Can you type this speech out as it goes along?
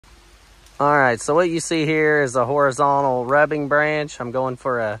All right, so what you see here is a horizontal rubbing branch. I'm going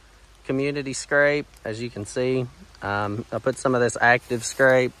for a community scrape, as you can see. I put some of this active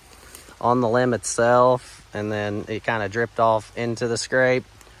scrape on the limb itself, and then it kind of dripped off into the scrape.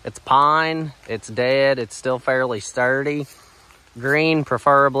 It's pine, it's dead, it's still fairly sturdy. Green,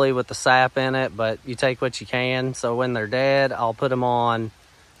 preferably with the sap in it, but you take what you can. So when they're dead, I'll put them on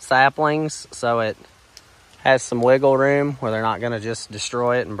saplings so it has some wiggle room where they're not gonna just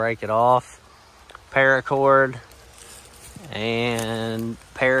destroy it and break it off. Paracord and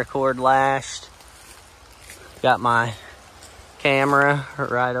paracord lashed. Got my camera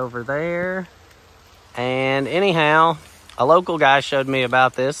right over there. And anyhow, a local guy showed me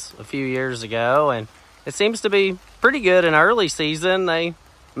about this a few years ago, and it seems to be pretty good in early season. They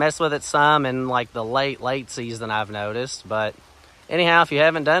mess with it some in like the late season, I've noticed. But anyhow, if you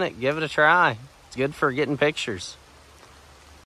haven't done it, give it a try. It's good for getting pictures.